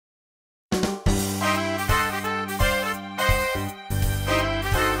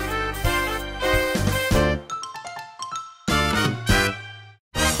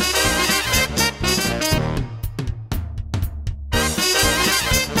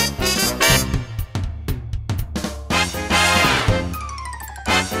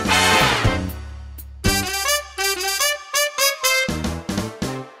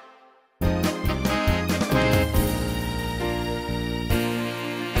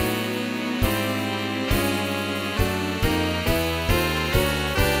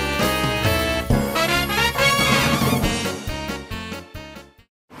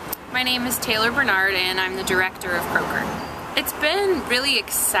My name is Taylor Bernard and I'm the director of Croaker. It's been really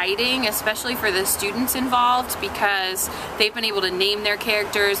exciting, especially for the students involved, because they've been able to name their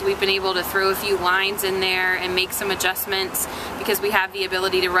characters. We've been able to throw a few lines in there and make some adjustments because we have the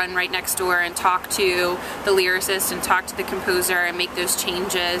ability to run right next door and talk to the lyricist and talk to the composer and make those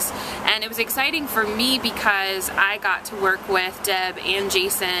changes. And it was exciting for me because I got to work with Deb and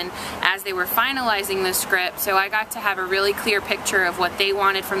Jason as they were finalizing the script, so I got to have a really clear picture of what they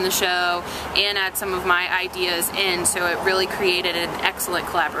wanted from the show and add some of my ideas in, so it really created an excellent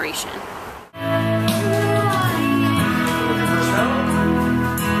collaboration.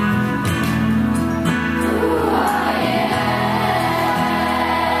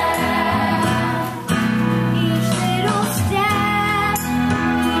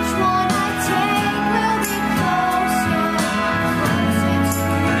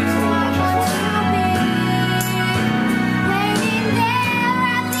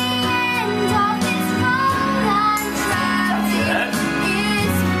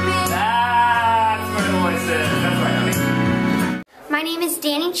 My name is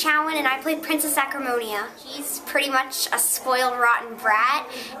Danny Chowan and I played Princess Acrimonia. She's pretty much a spoiled, rotten brat,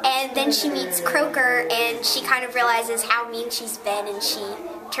 and then she meets Croaker and she kind of realizes how mean she's been and she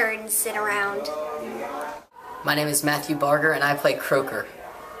turns it around. My name is Matthew Barger and I play Croaker.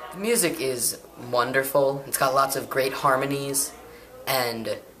 The music is wonderful. It's got lots of great harmonies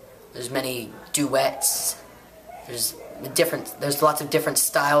and there's many duets. There's lots of different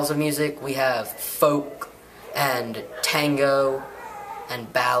styles of music. We have folk and tango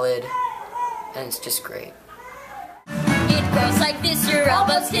and ballad, and it's just great. It goes like this: your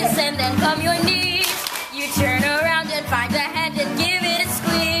elbows kiss and then come your knees. You turn around and find a hand and give it a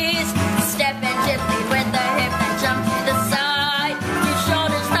squeeze. Step in gently with the hip and jump to the side. Your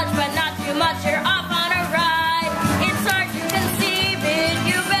shoulders touch but not too much, you're off on a ride. It's hard to conceive it,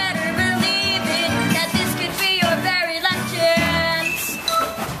 you better believe it, that this could be your very last chance.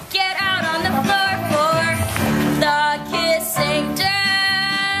 Get out on the floor for the kissing dance.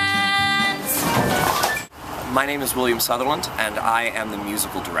 My name is William Sutherland, and I am the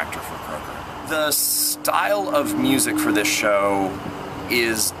musical director for Croaker. The style of music for this show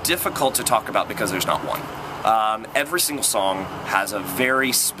is difficult to talk about because there's not one. Every single song has a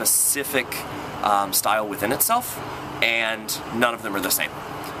very specific style within itself, and none of them are the same.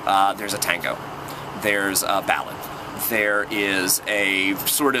 There's a tango, there's a ballad, there is a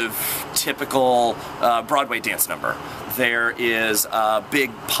sort of typical Broadway dance number, there is a big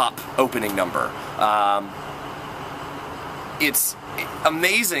pop opening number. It's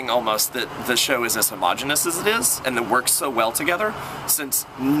amazing almost that the show is as homogenous as it is and that works so well together, since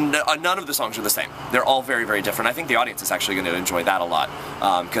none of the songs are the same. They're all very, very different. I think the audience is actually going to enjoy that a lot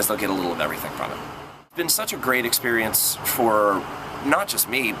because they'll get a little of everything from it. It's been such a great experience for not just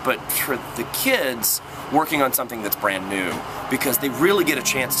me, but for the kids working on something that's brand new, because they really get a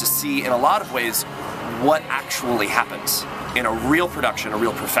chance to see in a lot of ways what actually happens in a real production, a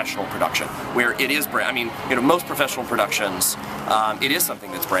real professional production, where it is brand. I mean, most professional productions, it is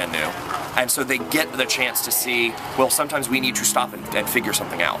something that's brand new, and so they get the chance to see. Well, sometimes we need to stop and figure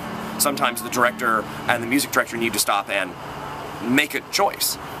something out. Sometimes the director and the music director need to stop and make a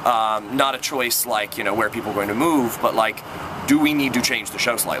choice. Not a choice like where people are going to move, but like, do we need to change the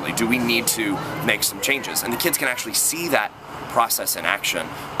show slightly? Do we need to make some changes? And the kids can actually see that process in action,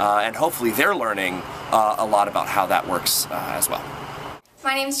 and hopefully they're learning a lot about how that works as well.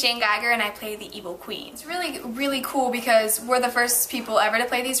 My name is Jane Geiger and I play the evil queen. It's really, really cool because we're the first people ever to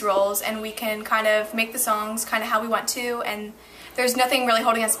play these roles, and we can kind of make the songs kind of how we want to, and there's nothing really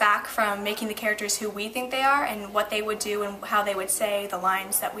holding us back from making the characters who we think they are and what they would do and how they would say the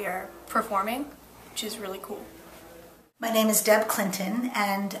lines that we are performing, which is really cool. My name is Deb Clinton,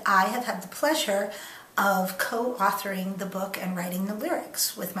 and I have had the pleasure of co-authoring the book and writing the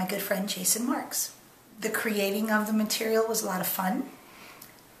lyrics with my good friend Jason Marks. The creating of the material was a lot of fun.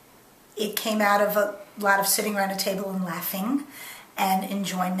 It came out of a lot of sitting around a table and laughing and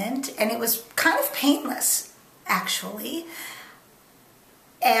enjoyment, and it was kind of painless, actually.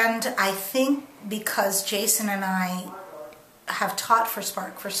 And I think because Jason and I have taught for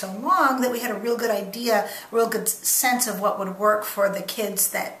SPARC for so long, that we had a real good idea, real good sense of what would work for the kids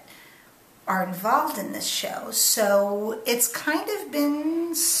that are involved in this show. So it's kind of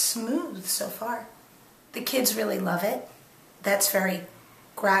been smooth so far. The kids really love it. That's very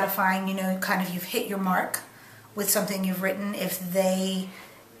gratifying, kind of you've hit your mark with something you've written if they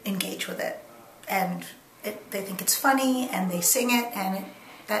engage with it. And they think it's funny and they sing it, and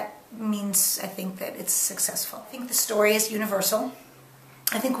that means, I think, that it's successful. I think the story is universal.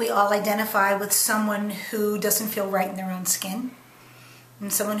 I think we all identify with someone who doesn't feel right in their own skin.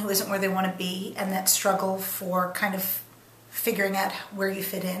 and someone who isn't where they want to be, and that struggle for kind of figuring out where you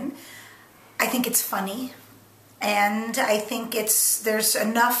fit in. I think it's funny, and I think there's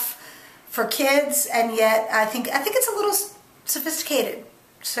enough for kids, and yet I think it's a little sophisticated.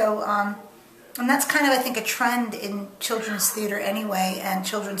 So, and that's kind of, I think, a trend in children's theater anyway, and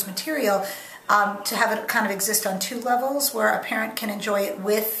children's material, to have it kind of exist on two levels, where a parent can enjoy it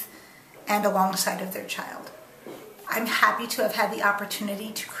with and alongside of their child. I'm happy to have had the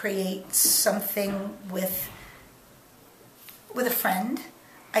opportunity to create something with a friend.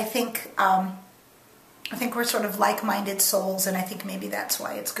 I think we're sort of like-minded souls, and I think maybe that's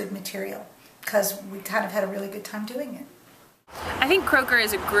why it's good material, because we kind of had a really good time doing it. I think Croaker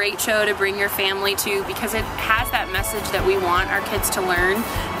is a great show to bring your family to, because it has that message that we want our kids to learn,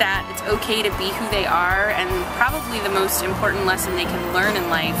 that it's okay to be who they are, and probably the most important lesson they can learn in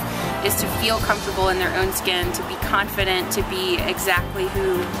life is to feel comfortable in their own skin, to be confident, to be exactly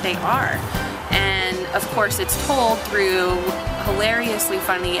who they are. And of course it's told through hilariously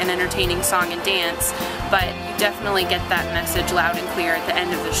funny and entertaining song and dance, but you definitely get that message loud and clear at the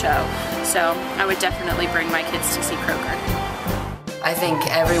end of the show. So I would definitely bring my kids to see Croaker. I think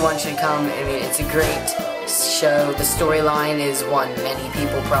everyone should come. I mean, it's a great show. The storyline is one many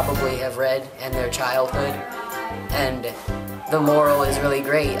people probably have read in their childhood, and the moral is really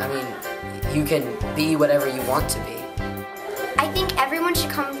great. I mean, you can be whatever you want to be. I think everyone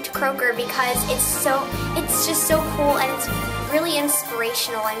should come to Croaker because it's just so cool, and it's really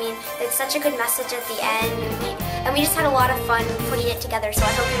inspirational. I mean, it's such a good message at the end, and we just had a lot of fun putting it together, so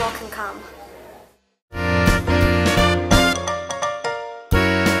I hope you all can come.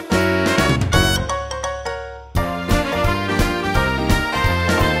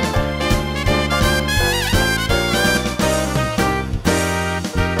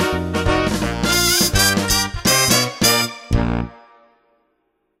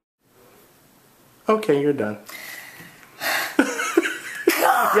 Okay, you're done.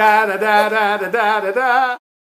 Ya da da da da da da da.